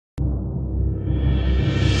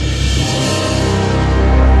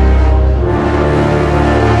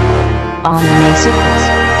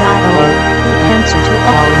AnimeSecrets.org, the answer to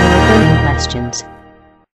all your burning questions.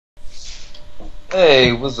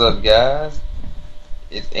 Hey, what's up, guys?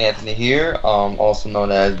 It's Anthony here, also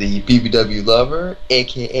known as the BBW Lover,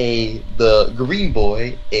 aka the Green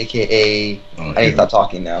Boy, aka I need to stop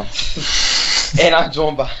talking now. And I'm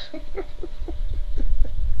joined by.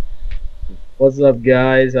 What's up,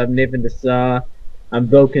 guys? I'm Nathan Desa. I'm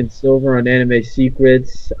Vulcan Silver on Anime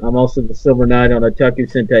Secrets. I'm also the Silver Knight on Otaku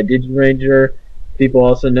Sentai Digiranger. People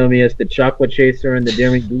also know me as the Chocolate Chaser and the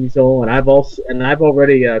Daring Diesel, and I've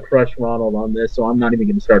already crushed Ronald on this, so I'm not even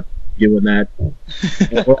going to start doing that. And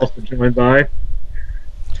we're also joined by.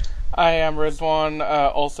 I am Rizwan,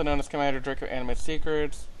 also known as Commander Drake of Anime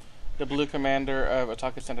Secrets, the Blue Commander of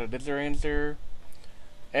Otaku Sentai Digiranger,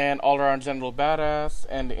 and all-around general badass,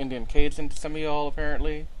 and the Indian Cajun to some of y'all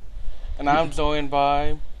apparently. And I'm joined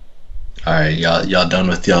by. Alright, y'all done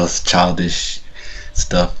with y'all's childish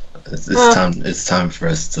stuff. It's time for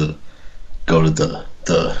us to go to the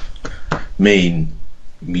main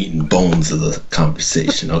meat and bones of the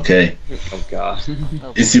conversation, okay? Oh god.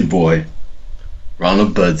 It's your boy,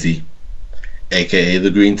 Ronald Budsy, aka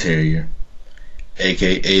the Green Terrier,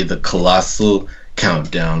 aka the Colossal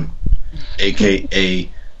Countdown, aka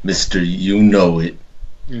Mr. You Know It,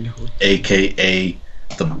 aka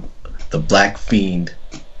the Black Fiend,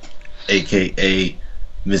 aka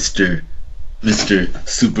Mr.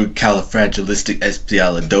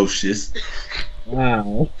 Supercalifragilisticexpialidocious,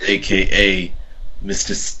 Wow. aka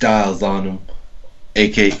Mr. Styles on him,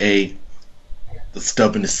 aka the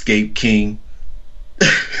Stubborn Escape King.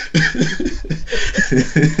 That's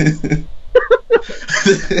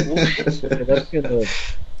gonna.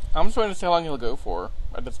 I'm just waiting to see how long he'll go for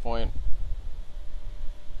at this point.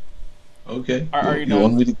 Okay. Are you you done?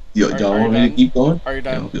 want me to? Y'all Are want you me done? to keep going? Are you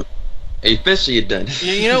done? Yeah, Hey, officially you're done.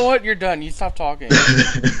 You know what? You're done. You stop talking.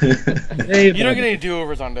 You don't get any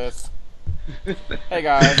do-overs on this. Hey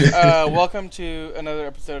guys, welcome to another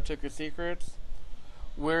episode of Toku Secrets.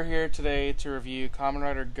 We're here today to review Kamen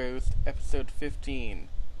Rider Ghost episode 15,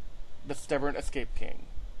 The Stubborn Escape King.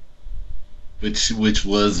 which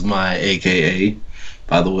was my AKA,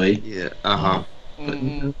 by the way. Yeah, uh-huh.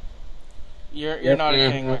 Mm-hmm. You're not a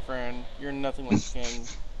king, my friend. You're nothing like a king.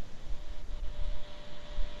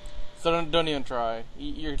 So don't even try.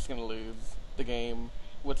 You're just gonna lose the game.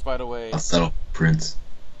 Which, by the way, I'll settle Prince.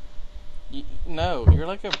 no, you're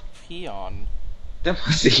like a peon. That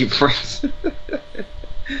must be Prince.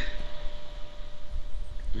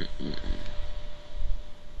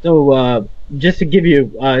 So, just to give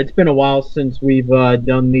you, it's been a while since we've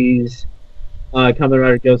done these Kamen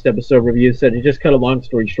Rider Ghost episode reviews. So to just cut a long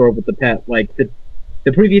story short, with the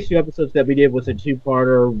the previous two episodes that we did was a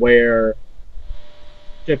two-parter where,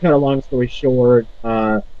 to cut a long story short,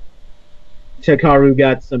 Takaru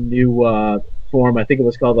got some new form. I think it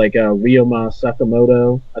was called like Ryoma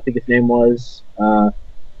Sakamoto. I think his name was.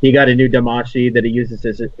 He got a new Damashi that he uses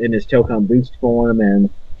in his Tokon Boost form, and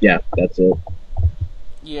yeah, that's it.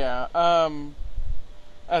 Yeah,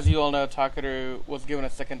 as you all know, Takaru was given a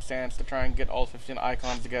second chance to try and get all 15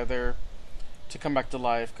 icons together to come back to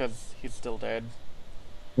life, because he's still dead.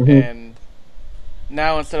 Mm-hmm. And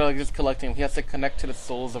now, instead of like just collecting, he has to connect to the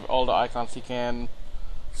souls of all the icons he can.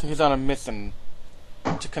 So he's on a mission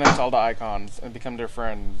to connect to all the icons and become their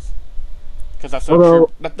friends. Because that's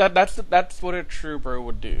that's what a true bro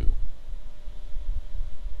would do.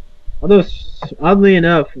 Although, oddly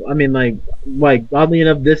enough, I mean, oddly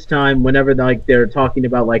enough, this time, whenever they're talking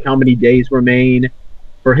about like how many days remain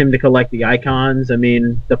for him to collect the icons, I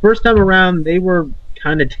mean, the first time around they were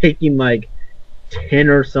kind of taking like 10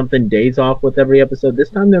 or something days off with every episode. This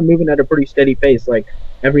time they're moving at a pretty steady pace. Like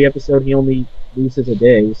every episode, he only loses a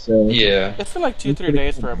day. So Yeah. It's been like 2-3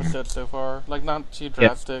 days per episode so far. Like not too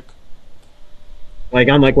drastic. Yeah. Like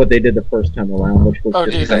unlike what they did the first time around, which was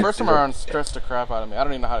dude, the first time around stressed the crap out of me. I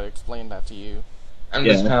don't even know how to explain that to you. I'm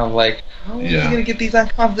just kind of like, how are we gonna get these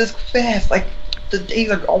icons this fast? Like, the days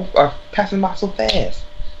are passing by so fast.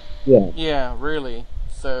 Yeah. Yeah, really.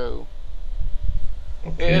 So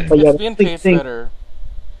Okay. it's being paced better.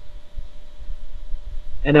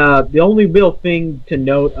 And the only real thing to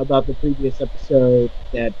note about the previous episode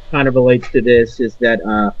that kind of relates to this is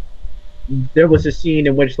that there was a scene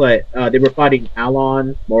in which they were fighting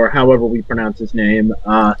Alon, or however we pronounce his name.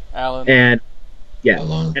 Alan. And yeah,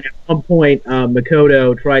 Alon. and at one point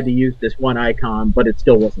Makoto tried to use this one icon, but it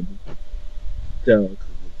still wasn't. So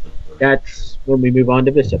that's when we move on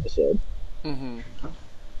to this episode. Mm-hmm.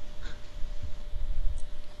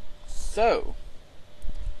 So,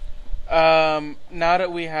 now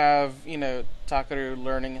that we have, Takaru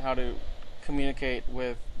learning how to communicate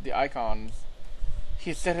with the icons,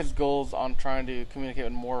 he set his goals on trying to communicate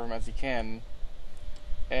with more of them as he can,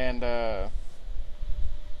 and at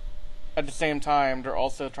the same time, they're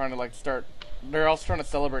also trying to They're also trying to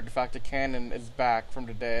celebrate the fact that Kamen is back from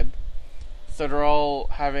the dead. So they're all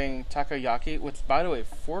having takoyaki, which, by the way,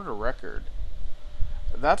 for the record,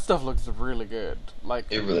 that stuff looks really good. Like,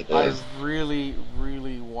 It really does. I really,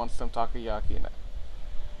 really want some takoyaki now.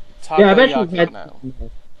 Yeah,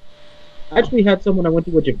 I actually had someone I went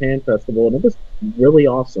to a Japan festival, and it was really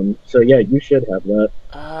awesome. So yeah, you should have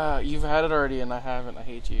that. You've had it already, and I haven't. I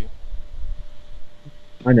hate you.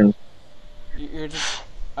 I know. You're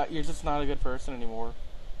just not a good person anymore.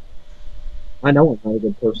 I know I'm not a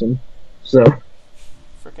good person. So.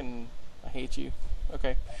 Frickin', I hate you.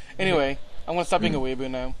 Okay. Anyway, I'm gonna stop being a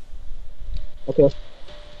weeaboo now. Okay.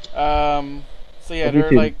 So yeah,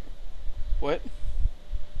 they're like, what?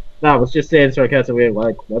 No, I was just saying sarcastically,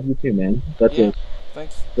 like, love you too, man. That's it.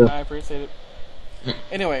 Thanks. Yeah. I appreciate it.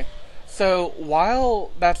 Anyway, so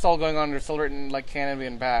while that's all going on, they're celebrating like Kamen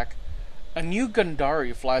being back. A new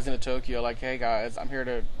Gundari flies into Tokyo, like, hey guys, I'm here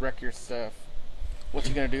to wreck your stuff. What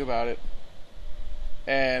you gonna do about it?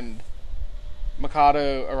 And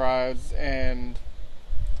Mikado arrives, and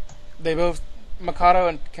Mikado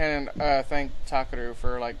and Kamen thank Takeru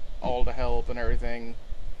for like all the help and everything,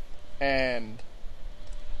 and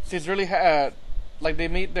she's really like they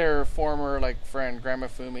meet their former like friend Grandma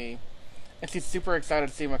Fumi, and she's super excited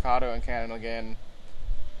to see Mikado and Kamen again,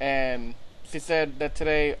 and she said that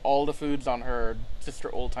today all the food's on her, just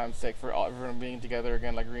for old time's sake, for everyone being together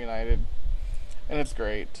again, like reunited, and it's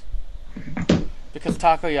great because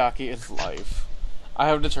takoyaki is life. I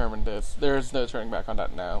have determined this. There is no turning back on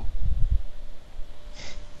that now.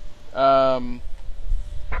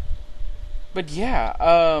 But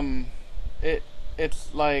yeah,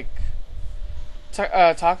 it's like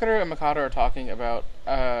Takeru and Mikado are talking about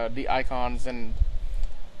the icons, and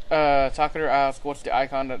Takeru asks what's the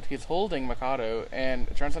icon that he's holding Mikado, and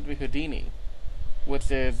it turns out to be Houdini,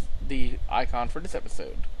 which is the icon for this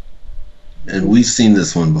episode. And we've seen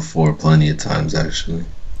this one before plenty of times, actually.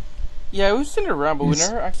 Yeah, we've seen it around, but we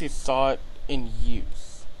never actually saw it in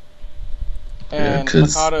use. And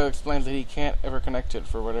Mikado explains that he can't ever connect it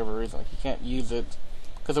for whatever reason. Like, he can't use it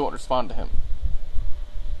because it won't respond to him.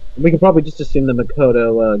 We can probably just assume that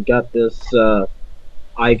Mikado got this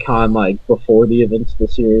icon like before the events of the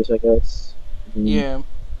series, I guess. Yeah.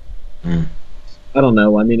 I don't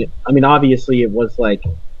know. I mean, obviously it was like,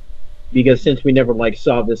 because since we never like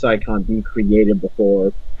saw this icon be created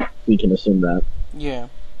before, we can assume that. Yeah.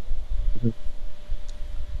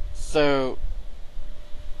 So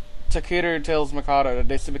Takeru tells Mikado that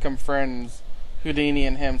they should become friends, Houdini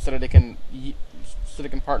and him, so that they can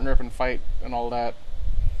partner up and fight and all that.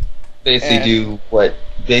 Basically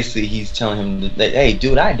he's telling him that, hey, do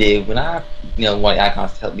what I did when I wanted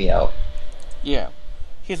icons to help me out. Yeah.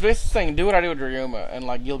 He's basically saying, do what I did with Ryoma, and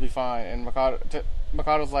like you'll be fine. And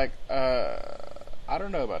Mikado's like, I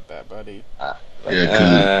don't know about that, buddy. Like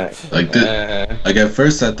at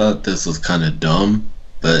first I thought this was kind of dumb,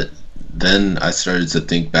 but then I started to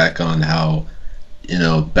think back on how,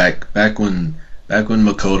 back when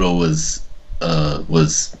Makoto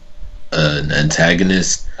was an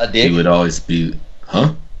antagonist, he would always be,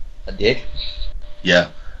 a dick. Yeah.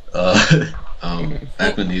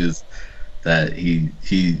 Back when he was that, he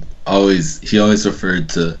always referred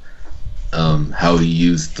to how he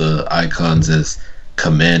used the icons as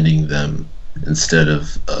commanding them instead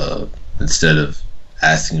of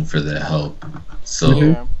asking for their help.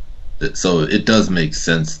 So so it does make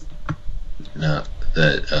sense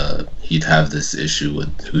that he'd have this issue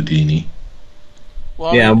with Houdini.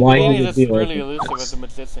 Well, yeah, why Houdini's just really elusive as a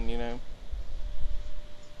magician,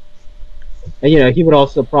 And he would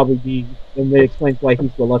also probably be, and it explains why he's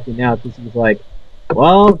reluctant now, because he's like,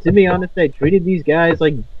 well, to be honest, I treated these guys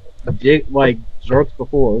like jerks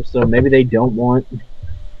before, so maybe they don't want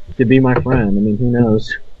to be my friend. I mean, who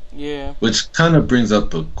knows? Yeah. Which kind of brings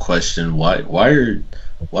up a question: why are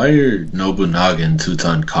Nobunaga and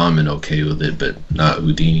Tutankhamun okay with it, but not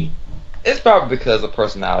Houdini? It's probably because of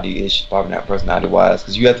personality issue, probably not personality-wise,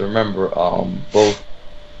 because you have to remember, with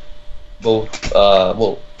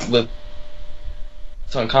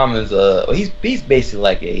Tutankhamun's, he's basically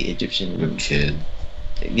like a Egyptian kid.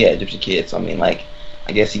 Yeah, Egyptian kid. So I mean, like,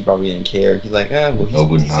 I guess he probably didn't care. He's like, well,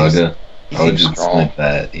 Nobunaga. I would just strong. think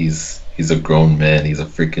that he's a grown man. He's a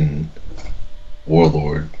freaking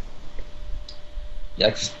warlord.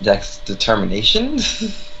 That's determination.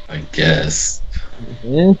 I guess.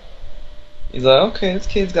 Yeah. He's like, okay, this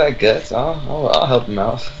kid's got guts. I'll help him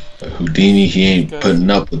out. But Houdini, he ain't putting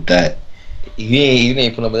up with that. He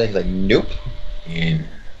ain't putting up with that. He's like, nope. He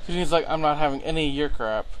Because he's like, I'm not having any of your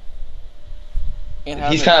crap.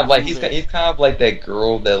 He's kind of like he's kind of like that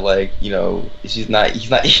girl that like he's not.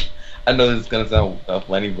 I know this is gonna sound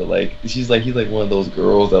funny, but like he's like one of those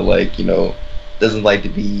girls that like doesn't like to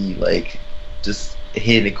be like just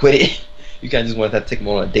hit and quit. You kind of just want to take them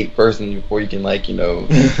on a date first, and before you can like use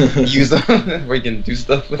them, before you can do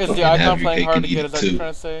stuff with Is them. the icon playing hard to get? Is that what you're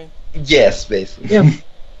trying to say? Yes, basically. Yeah.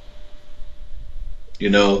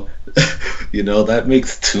 That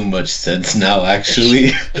makes too much sense now. Actually,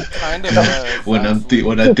 it kind of does.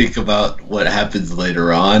 when I think about what happens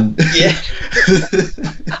later on. Yeah.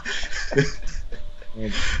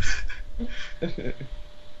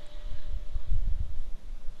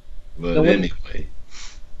 But anyway.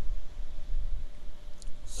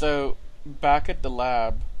 So back at the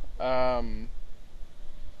lab, Takaru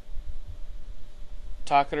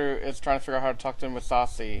is trying to figure out how to talk to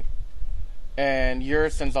Masashi. And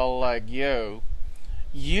Yurisen's all like, yo,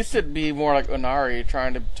 you should be more like Onari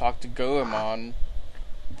trying to talk to Goemon.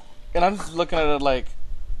 And I'm just looking at it like,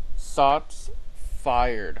 Shots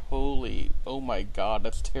fired. Oh my god,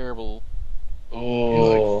 that's terrible.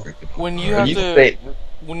 Oh. When you have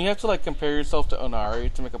to like compare yourself to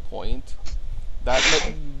Onari to make a point,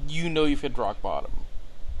 you've hit rock bottom.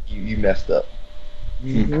 You messed up.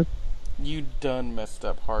 Mm-hmm. You done messed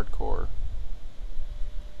up hardcore.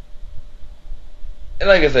 And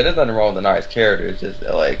like I said, there's nothing wrong with Onari's character. It's just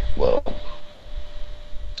that, like, well,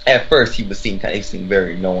 at first he seemed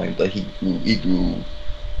very annoying, but he grew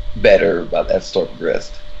better about that story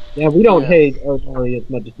progressed. Yeah, we don't hate Onari as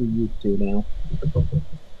much as we used to now.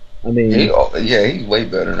 I mean, he's way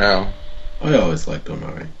better now. I always liked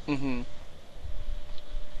Onari. Mm-hmm.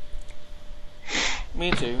 Me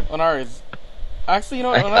too. Onari's actually,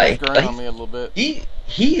 Onari's growing on me a little bit.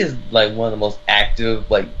 He is like one of the most active,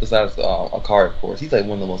 like besides Akari, of course. He's like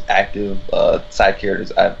one of the most active side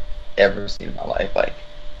characters I've ever seen in my life. Like,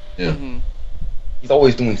 yeah, he's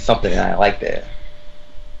always doing something, and I like that.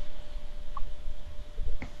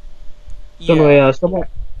 So anyway,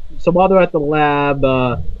 so while they're at the lab,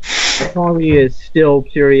 Akari is still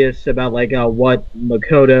curious about like what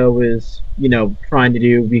Makoto is trying to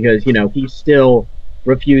do, because he's still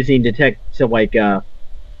refusing to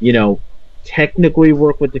technically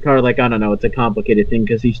work with Takara. Like, I don't know, it's a complicated thing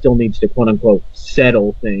because he still needs to quote unquote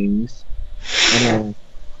settle things. And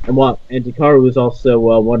Takara was also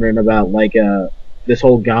wondering about like this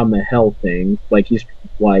whole Gamma Hell thing. Like, he's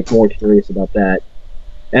like more curious about that.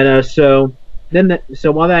 And so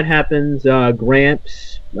while that happens,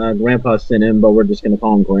 Gramps, Grandpa sent him, but we're just gonna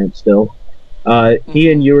call him Gramps still. He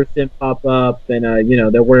and Yurisen pop up, and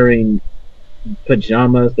they're wearing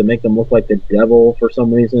pajamas that make them look like the devil for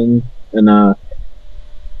some reason. And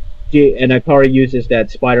Akari uses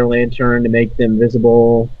that spider lantern to make them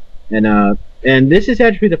visible. And this is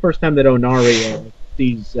actually the first time that Onari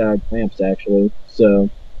sees Gramps, actually. So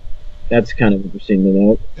that's kind of interesting to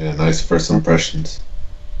note. Yeah, nice first impressions.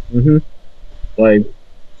 Mm-hmm. Like,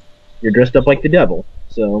 you're dressed up like the devil,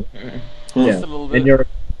 so yeah,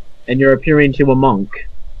 and you're appearing to a monk.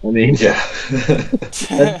 I mean, yeah, that's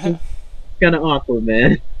kind of awkward,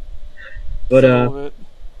 man. But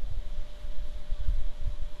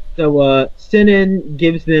so Sinin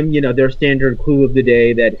gives them, their standard clue of the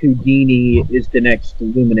day that Houdini is the next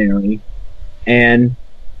luminary, and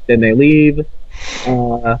then they leave.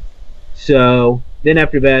 So then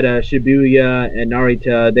after that, Shibuya and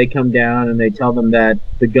Narita, they come down and they tell them that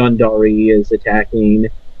the Gundari is attacking,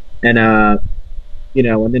 and and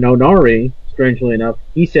then Onari, strangely enough,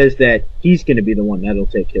 he says that he's going to be the one that'll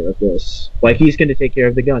take care of this. Like, he's going to take care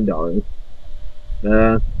of the Gundari.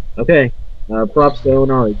 Okay. Props to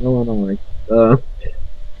Onari. Go Onari.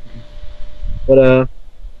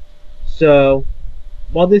 So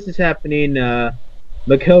while this is happening,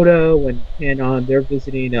 Makoto and Kanon, they're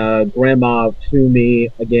visiting Grandma Toomey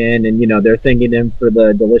again, and they're thanking them for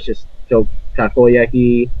the delicious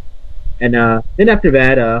takoyaki. And then after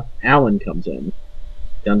that, Alan comes in.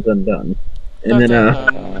 Dun dun dun.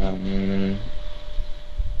 And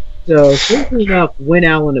so strangely enough, when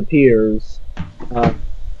Alan appears,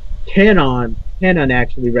 Kanon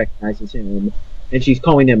actually recognizes him, and she's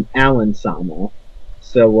calling him Alan-sama.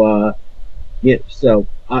 So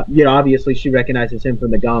obviously she recognizes him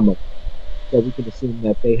from the Gamma, so we can assume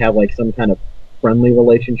that they have like some kind of friendly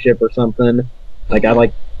relationship or something. Like, I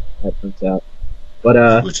like that turns out,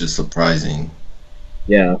 but which is surprising.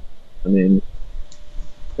 Yeah, I mean,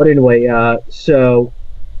 but anyway, so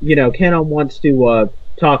Kanon wants to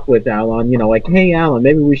talk with Alan. Like, hey Alan,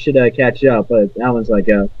 maybe we should catch up. But Alan's like,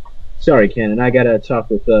 sorry, Kanon, I gotta talk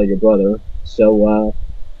with your brother. So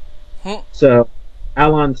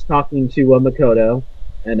Alan's talking to Makoto,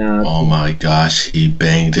 And Oh my gosh, he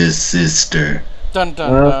banged his sister. Dun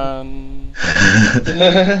dun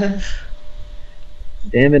dun.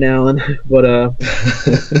 damn it, Alan. But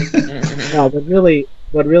no, but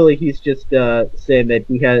really, he's just saying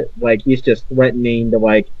that he's just threatening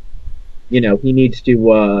to he needs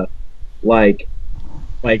to like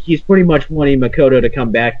he's pretty much wanting Makoto to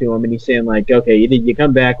come back to him, and he's saying okay, either you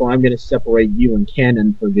come back or I'm going to separate you and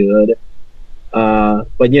Kamen for good. But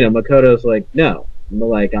Makoto's like, no, I'm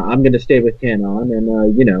going to stay with Kanon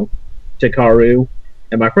and Takaru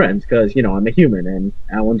and my friends because I'm a human, and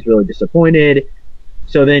Alan's really disappointed.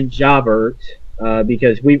 So then Javert,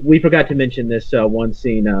 because we forgot to mention this one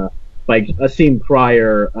scene, a scene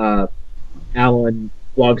prior, Alan,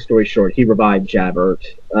 long story short, he revived Javert.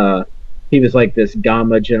 He was this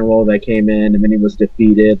Gamma general that came in, and then he was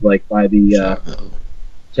defeated by the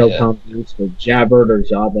Tocom Boots, or Javert or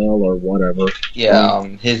Zabel or whatever. Yeah,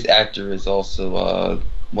 his actor is also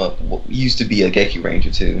what used to be a Geki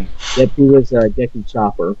Ranger too. Yep, he was Geki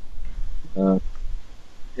Chopper.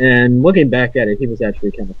 And looking back at it, he was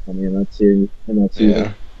actually kind of funny in that series.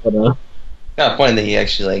 Yeah. But kind of funny that he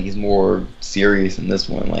actually he's more serious in this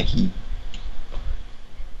one.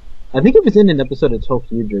 I think it was in an episode of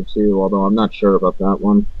Toku too, although I'm not sure about that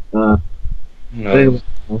one. No. Anyway,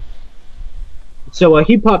 so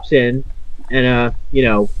he pops in, and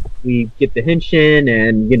we get the henshin,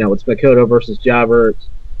 and it's Makoto versus Javert,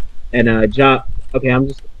 and okay,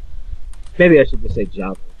 maybe I should just say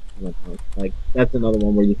Javert. I don't know. That's another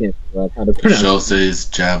one where you can't figure out how to pronounce. The show says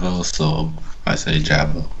Javo, so I say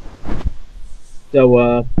Javo.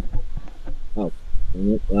 So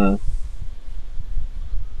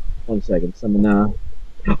one second, someone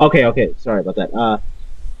okay, sorry about that.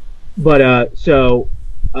 So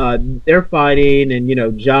they're fighting,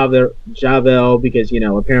 and Javel, because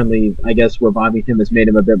apparently I guess reviving him has made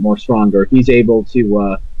him a bit more stronger. He's able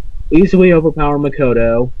to easily overpower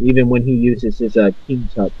Makoto, even when he uses his King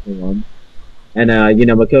Touch form. And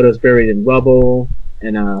Makoto's buried in rubble,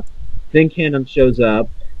 and then Kanon shows up,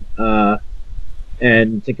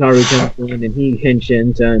 and Takaru comes in, and he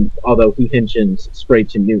henshins, and although he henshins straight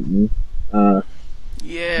to Newton. Yeah.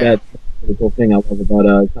 That's a pretty cool thing I love about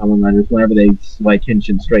Kamen Riders, whenever they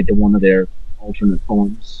henshin straight to one of their alternate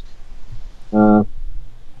forms.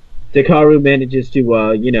 Takaru manages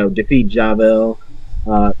to defeat Javel.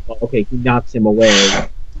 Okay, he knocks him away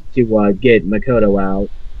to get Makoto out.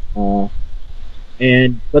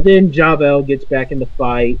 But then Javel gets back in the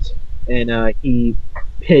fight, and he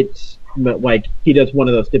hits, he does one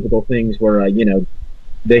of those typical things where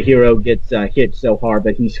the hero gets hit so hard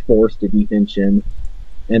that he's forced to defension.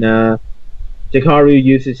 And Takaru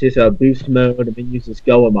uses his boost mode, and then uses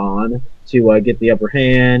Goemon to get the upper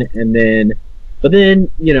hand. But then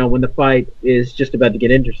when the fight is just about to get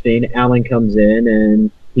interesting, Alan comes in and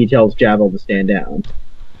he tells Javel to stand down.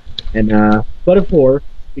 And but of course,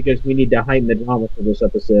 because we need to heighten the drama for this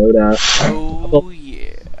episode,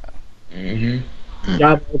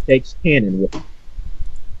 Javel takes Kanon with him.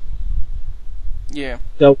 Yeah.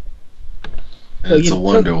 So it's a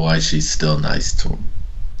wonder why she's still nice to him.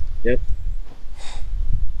 Yep.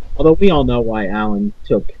 Although we all know why Alan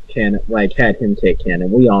took Kanon, had him take Kanon.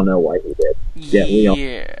 We all know why he did. Yeah, we all.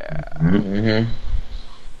 Mm-hmm.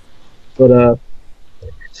 But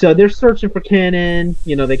so they're searching for Kanon.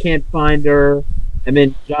 They can't find her, and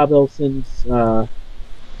then Javel sends Makoto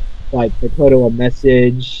a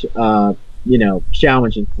message,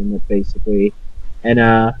 challenging him basically,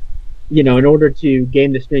 and in order to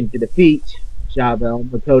gain the strength to defeat Javel,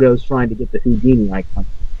 Makoto's trying to get the Houdini icon,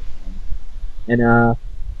 and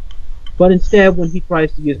but instead, when he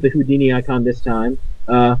tries to use the Houdini icon this time,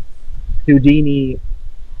 Houdini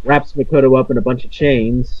wraps Makoto up in a bunch of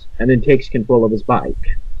chains and then takes control of his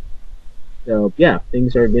bike. So yeah,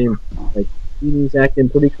 things are getting Houdini's acting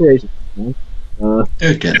pretty crazy.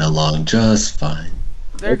 They're getting along just fine.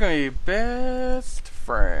 They're gonna be best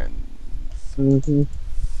friends.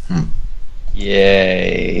 Mm-hmm.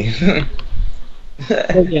 Yay!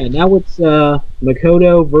 So yeah, now it's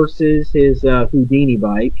Makoto versus his Houdini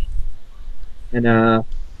bike, and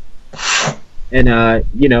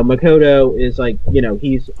Makoto is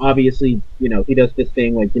he's obviously he does this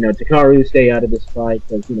thing Takaru, stay out of this fight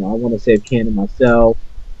because I want to save Kanon myself,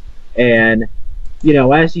 and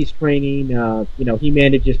as he's training he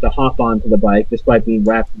manages to hop onto the bike despite being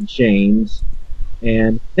wrapped in chains,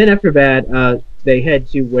 and then after that they head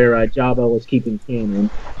to where Jabo is keeping Kanon,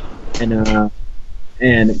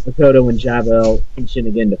 and Makoto and Javel henshin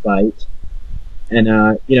again to fight. And,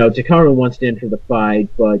 Takaru wants to enter the fight,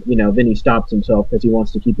 but, then he stops himself because he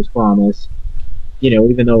wants to keep his promise.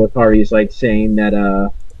 Even though Akari is, saying that,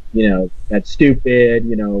 that's stupid.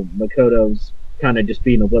 Makoto's kind of just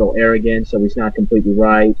being a little arrogant, so he's not completely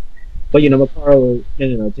right. But Takaru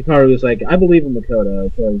was like, I believe in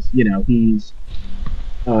Makoto because he's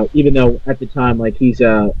even though at the time like he's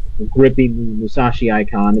gripping the Musashi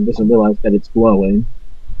icon and doesn't realize that it's glowing.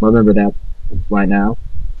 I remember that right now.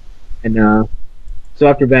 And so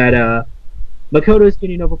after that, Makoto's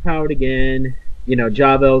getting overpowered again.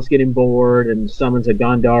 Javel's getting bored and summons a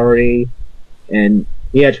Gandari, and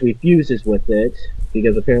he actually fuses with it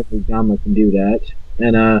because apparently Gamma can do that.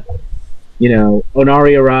 And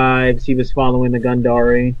Onari arrives. He was following the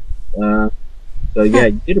Gandari. So yeah,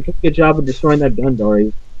 you did a pretty good job of destroying that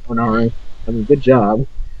Gandari, Onari. I mean, good job.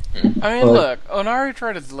 I mean, look, Onari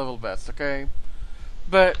tried his level best, okay?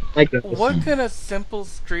 But what can a simple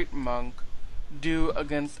street monk do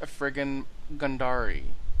against a friggin' Gandari?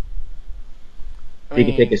 He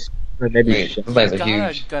could take a maybe he's got a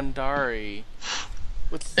Gandari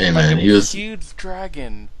with a huge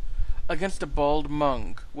dragon against a bald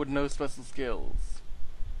monk with no special skills.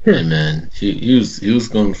 Hey man, he was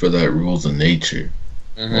going for that rules of nature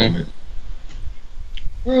moment.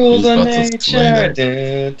 Rules of nature.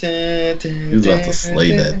 He was about to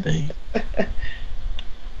slay that thing.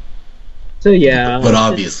 So yeah, but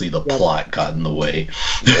obviously the plot got in the way.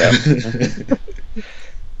 Yeah.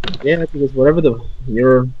 Yeah, because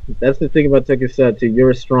that's the thing about Tokusatsu. You're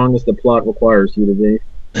as strong as the plot requires you to be.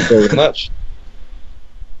 So much.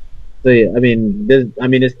 So yeah, I mean,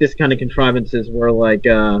 it's this kind of contrivances where like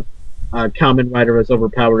Kamen Rider is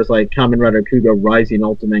overpowered as like Kamen Rider Kugo Rising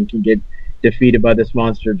Ultimate can get defeated by this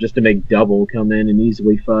monster just to make Double come in and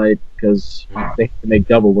easily fight because they have to make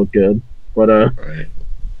Double look good. But right.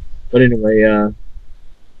 But anyway,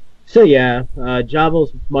 so yeah,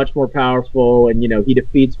 Javel's much more powerful, and he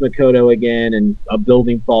defeats Makoto again, and a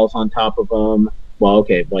building falls on top of him. Well,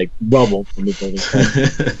 okay, like rubble from the building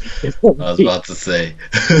falls. I was about to say.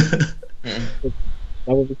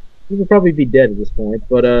 He would probably be dead at this point,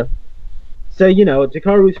 but so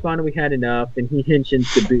Takaru's finally had enough, and he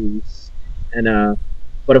henshins to Boost, and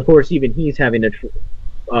but of course even he's having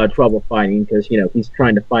trouble fighting because he's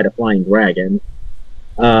trying to fight a flying dragon.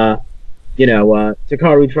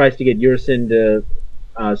 Takaru tries to get Yurisen to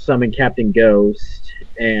summon Captain Ghost,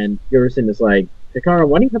 and Yurisen is like, Takaru,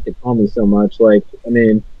 why do you have to call me so much? Like, I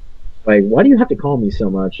mean, like, why do you have to call me so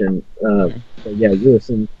much? And so yeah,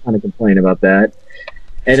 Yurisen kind of complained about that.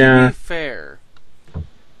 And to be fair,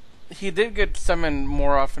 he did get summoned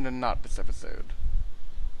more often than not this episode.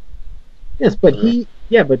 Yes, but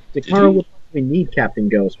Takaru would probably need Captain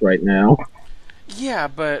Ghost right now. Yeah,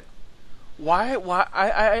 but why?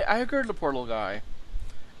 I agree with the portal guy.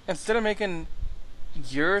 Instead of making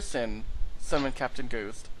Yurisen summon Captain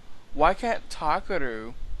Ghost, why can't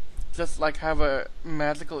Takaru just like have a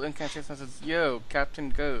magical incantation that says, "Yo, Captain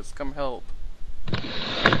Ghost, come help"?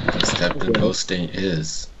 Captain Ghost ain't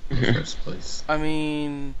his in the first place. I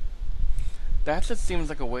mean, that just seems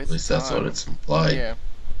like a waste of time. At least that's what it's implied. Yeah.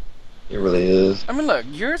 It really is. I mean, look,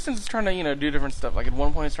 Yurisen's trying to, do different stuff. Like, at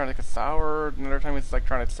one point he's trying to take a sour, another time he's, like,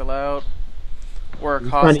 trying to chill out, wear a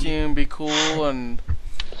costume, be cool, and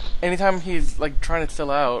anytime he's, like, trying to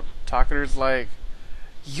chill out, Takaru's like,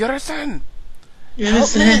 Yurisen!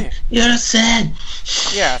 Help me!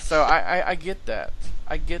 Yurisen! Yeah, so I get that.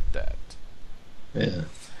 I get that. Yeah.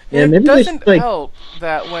 And it doesn't help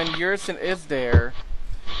that when Yurisen is there,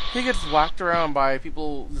 he gets whacked around by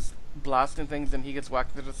people just blasting things and he gets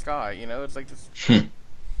whacked into the sky, It's like this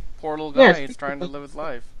poor little guy who's trying to live his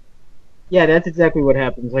life. Yeah, that's exactly what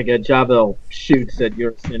happens. Like, a Javel shoots at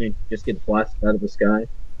Yurisen and just gets blasted out of the sky.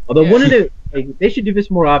 Although, they should do this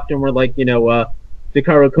more often where, like,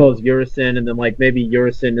 Hikaru calls Yurisen and then, like, maybe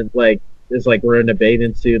Yurisen is wearing a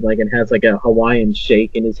bathing suit, like, and has, like, a Hawaiian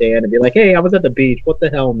shake in his hand and be like, hey, I was at the beach. What the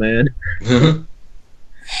hell, man?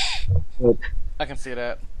 I can see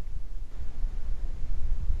that.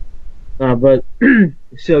 But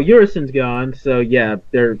so Yurisen's gone, so yeah,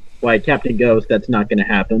 they're like Captain Ghost. That's not going to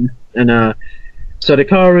happen. And so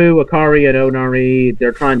Takaru, Akari, and Onari,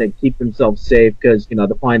 they're trying to keep themselves safe because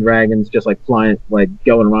the flying dragons just like flying, like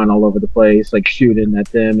going around all over the place, like shooting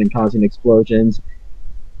at them and causing explosions.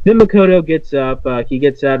 Then Makoto gets up. He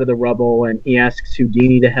gets out of the rubble and he asks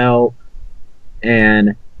Houdini to help.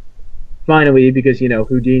 And finally, because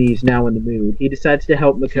Houdini's now in the mood, he decides to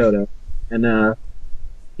help Makoto. And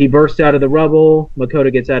he bursts out of the rubble,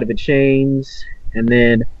 Makoto gets out of the chains, and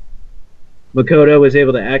then Makoto is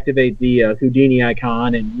able to activate the Houdini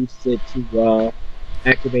icon and uses it to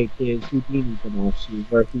activate his Houdini Tamashi,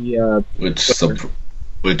 where he which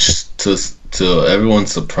to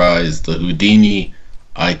everyone's surprise, the Houdini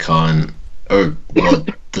icon, or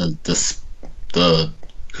the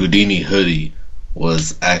Houdini hoodie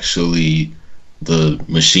was actually the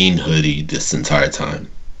machine hoodie this entire time.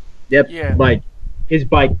 Yep. Yeah. Like his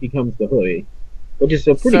bike becomes the hoodie, which is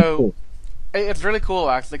pretty cool. It's really cool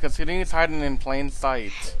actually because Houdini's hiding in plain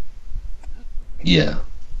sight. Yeah.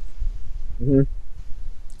 Mm-hmm.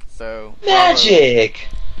 So Magic.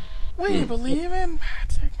 We believe in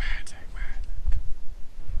magic.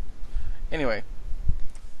 Anyway,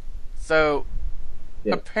 so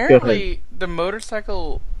apparently the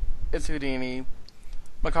motorcycle is Houdini.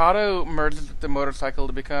 Mikado merges with the motorcycle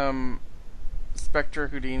to become Spectre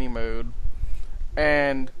Houdini mode,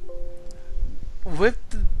 and with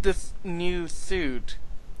this new suit,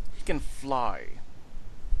 he can fly.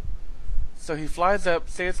 So he flies up,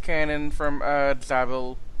 saves cannon from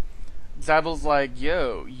Zabel. Zabel's like,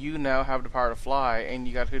 yo, you now have the power to fly, and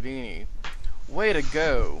you got Houdini. Way to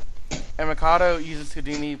go. And Mikado uses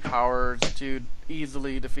Houdini powers to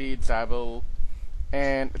easily defeat Zabel,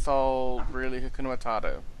 and it's all really Hakuna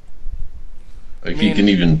Matata. Like, he can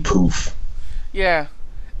even poof. Yeah.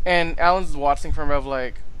 And Alan's watching from above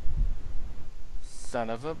like, son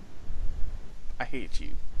of a... I hate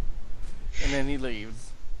you. And then he leaves.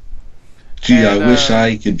 Gee, I wish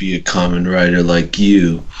I could be a Kamen Rider like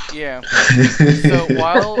you. Yeah. So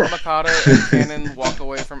while Mikado and Cannon walk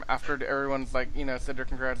away from after everyone's like, said their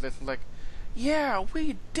congratulations, like, yeah,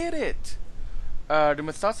 we did it! The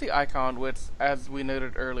Musashi icon, which, as we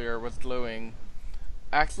noted earlier, was glowing,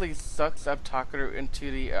 actually sucks up Takeru into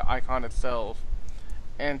the icon itself,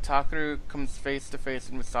 and Takeru comes face to face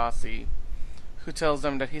with Musashi, who tells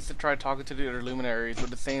them that he should try talking to the other luminaries with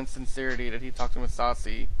the same sincerity that he talked to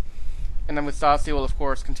Musashi. And then Musashi will, of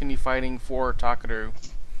course, continue fighting for Takeru.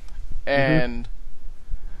 And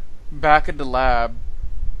back at the lab,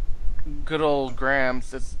 good old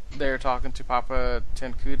Gramps is there talking to Papa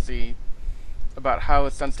Tenkutsu about how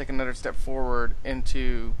his son's taking another step forward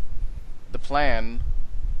into the plan.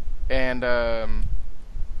 And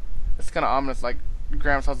it's kind of ominous, like,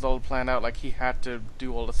 Gramps has the whole plan out, like he had to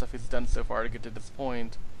do all the stuff he's done so far to get to this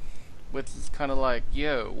point. Which is kind of like,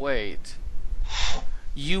 yo, wait.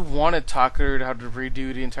 You wanted Takeru to have to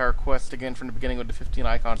redo the entire quest again from the beginning with the 15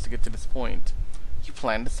 icons to get to this point. You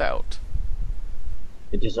planned this out.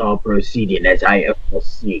 It is all proceeding as I have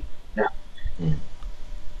foreseen.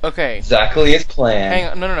 Okay. Exactly as planned. Hang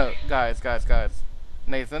on, no. Guys.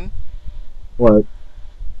 Nathan? What?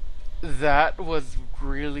 That was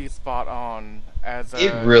really spot on as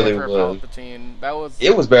it really Emperor was. Palpatine. That was...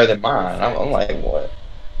 It was better than mine. I'm like, what?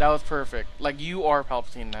 That was perfect. Like, you are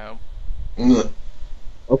Palpatine now.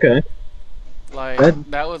 Okay. Like,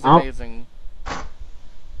 that was amazing.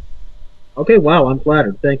 Okay, wow, I'm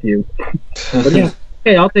flattered. Thank you. But yeah,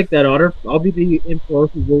 hey, I'll take that honor. I'll be the Emperor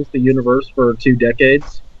who rules the universe for 2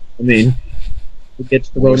 decades. I mean, who gets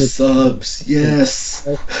the More subs, yes.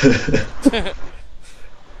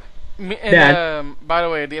 And, by the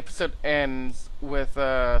way, the episode ends with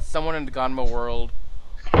someone in the Ganma world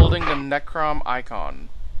holding the Necrom icon.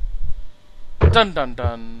 Dun dun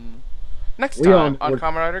dun. Next time on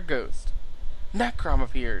Kamen Rider Ghost, Necrom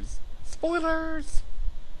appears. Spoilers!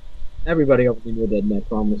 Everybody already knew that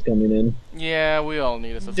Necrom was coming in. Yeah, we all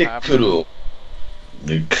knew this was happening.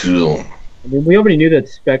 Cool. I mean, we already knew that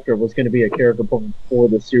Spectre was going to be a character before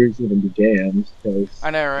the series even began. I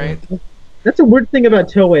know, right? That's a weird thing about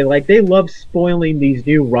Toei. Like, they love spoiling these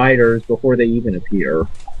new riders before they even appear.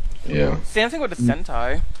 Yeah. Same thing with the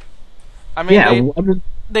Sentai. I mean,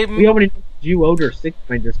 we already know who Ju-Oder 6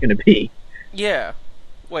 Ranger's going to be. Yeah.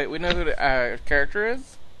 Wait, we know who the character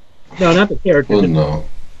is? No, not the character. Well, no.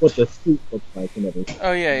 What the suit looks like and everything.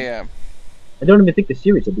 Oh, yeah. I don't even think the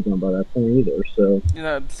series had begun by that point either, so...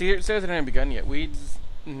 The series hadn't even begun yet. We just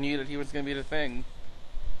knew that he was going to be the thing.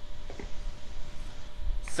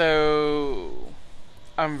 So...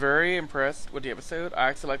 I'm very impressed with the episode. I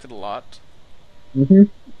actually liked it a lot. Mm-hmm.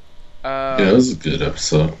 Yeah, it was a good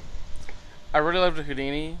episode. I really loved the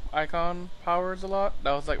Houdini icon powers a lot.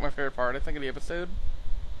 That was like my favorite part, I think, of the episode.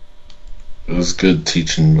 It was good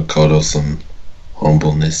teaching Makoto some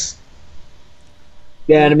humbleness.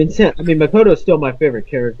 Yeah, and I mean, Makoto's still my favorite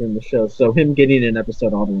character in the show, so him getting an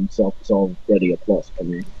episode all to himself is already a plus for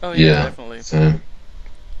me. Oh yeah, definitely. Same.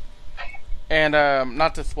 And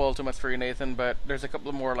not to spoil too much for you, Nathan, but there's a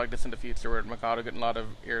couple more like this in the future where Makoto getting a lot of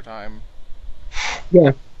airtime.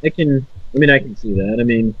 Yeah, I can see that. I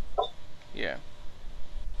mean, yeah.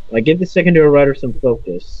 Like, give the secondary writer some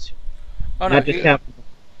focus. Oh no, not just have.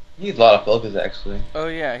 He needs a lot of focus, actually. Oh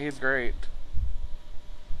yeah, he's great.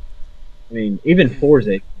 I mean, even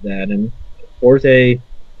Forze that, and Forze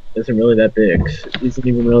isn't really that big. Isn't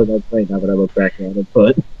even really that great now that I look back at it,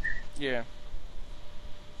 but... Yeah.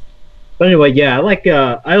 But anyway, yeah,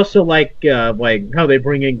 I also like how they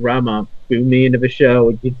bring in Grandma Boomy into the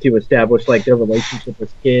show to establish like their relationship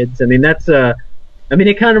as kids. I mean,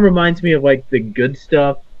 it kind of reminds me of like the good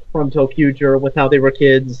stuff from Tokuger with how they were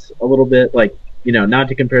kids a little bit. Like, not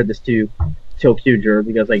to compare this to Tokuger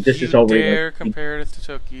because like this is already. You dare compare this to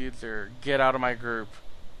Tokuger? Get out of my group.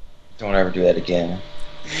 Don't ever do that again.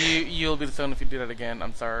 You'll be the son if you do that again.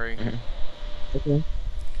 I'm sorry. Mm-hmm. Okay.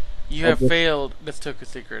 You have failed this Toku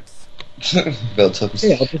Secrets. Bill took us.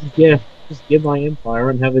 Yeah, I'll just get my empire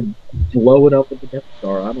and have it blow it up with the Death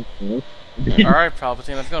Star. I don't know. Alright,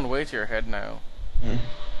 Palpatine, that's going way to your head now.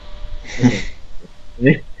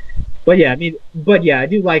 But yeah, I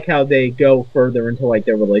do like how they go further into like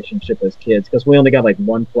their relationship as kids because we only got like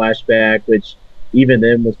one flashback, which even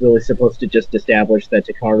then was really supposed to just establish that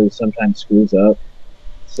Takaru sometimes screws up.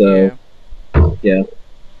 So yeah.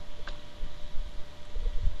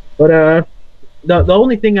 But the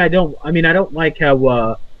only thing I don't like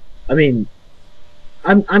how I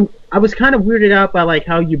was kind of weirded out by like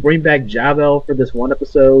how you bring back Javel for this one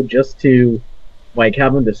episode just to like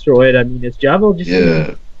have him destroyed. I mean, is Javel just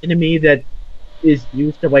an enemy that is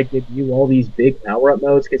used to like give you all these big power up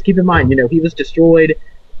modes? Because keep in mind, he was destroyed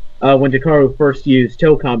when Takaru first used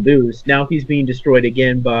Tocom Boost. Now he's being destroyed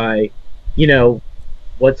again by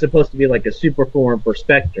what's supposed to be like a super form for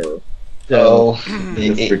Spectre. So,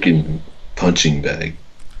 the freaking punching bag.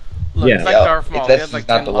 Look, yeah, it's like Darth Maul. That's like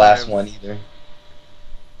not the last one either.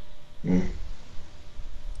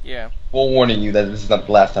 Yeah. We're warning you that this is not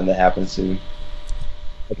the last time that happens to.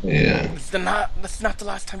 Yeah. That's not the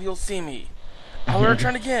last time you'll see me. I'll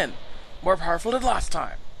return again, more powerful than last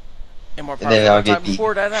time, and more powerful than the time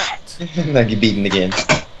before that. And I'll get beaten again.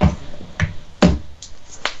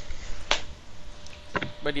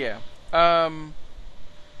 But yeah.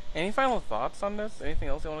 Any final thoughts on this? Anything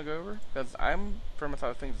else you want to go over? Because I'm pretty much out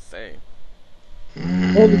of things to say.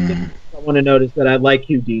 All the things I want to note is that I like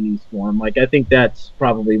Houdini's form. Like, I think that's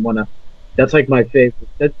probably that's like my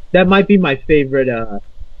favorite. That might be my favorite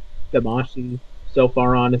Damashi so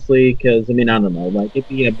far, honestly. Because I don't know, like it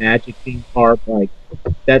being a magic theme park, like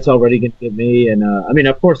that's already gonna get me. And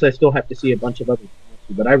of course, I still have to see a bunch of other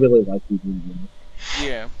Damashi, but I really like Houdini.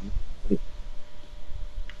 Yeah.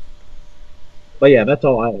 But yeah, that's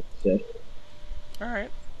all I have to say. Alright.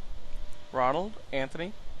 Ronald,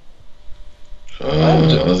 Anthony?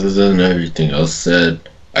 Other than everything else said,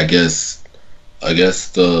 I guess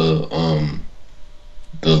the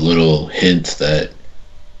little hint that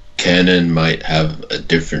Kamen might have a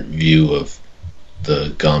different view of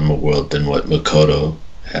the Ganma world than what Makoto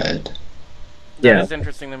had. That is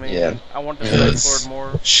interesting to me. Yeah. I want to explore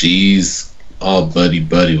more. She's all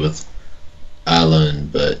buddy with Alan,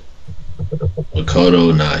 but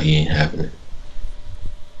Makoto, nah, he ain't having it.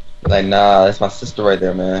 Like, nah, that's my sister right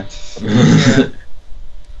there, man. Some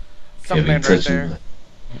man right there.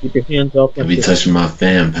 Keep your hands off. Can't be touching my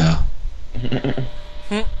fan, pal.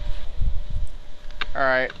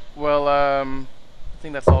 Alright, well, I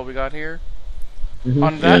think that's all we got here. Mm-hmm.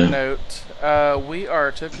 On that note, we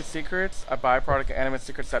are Toku Secrets, a byproduct of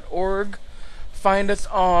AnimeSecrets.org. Find us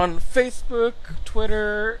on Facebook,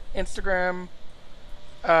 Twitter, Instagram,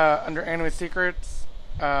 under Anime Secrets.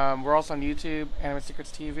 We're also on YouTube, Anime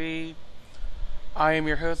Secrets TV. I am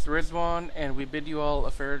your host, Rizwan, and we bid you all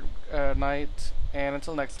a fair night. And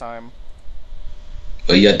until next time.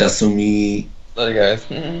 Oh yeah, that's me. Later, guys.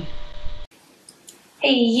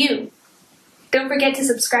 Hey, you! Don't forget to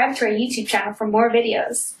subscribe to our YouTube channel for more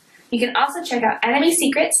videos. You can also check out Anime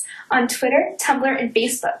Secrets on Twitter, Tumblr, and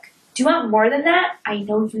Facebook. Do you want more than that? I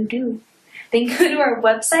know you do. Then go to our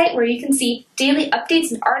website where you can see daily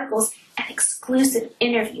updates and articles and exclusive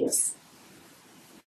interviews.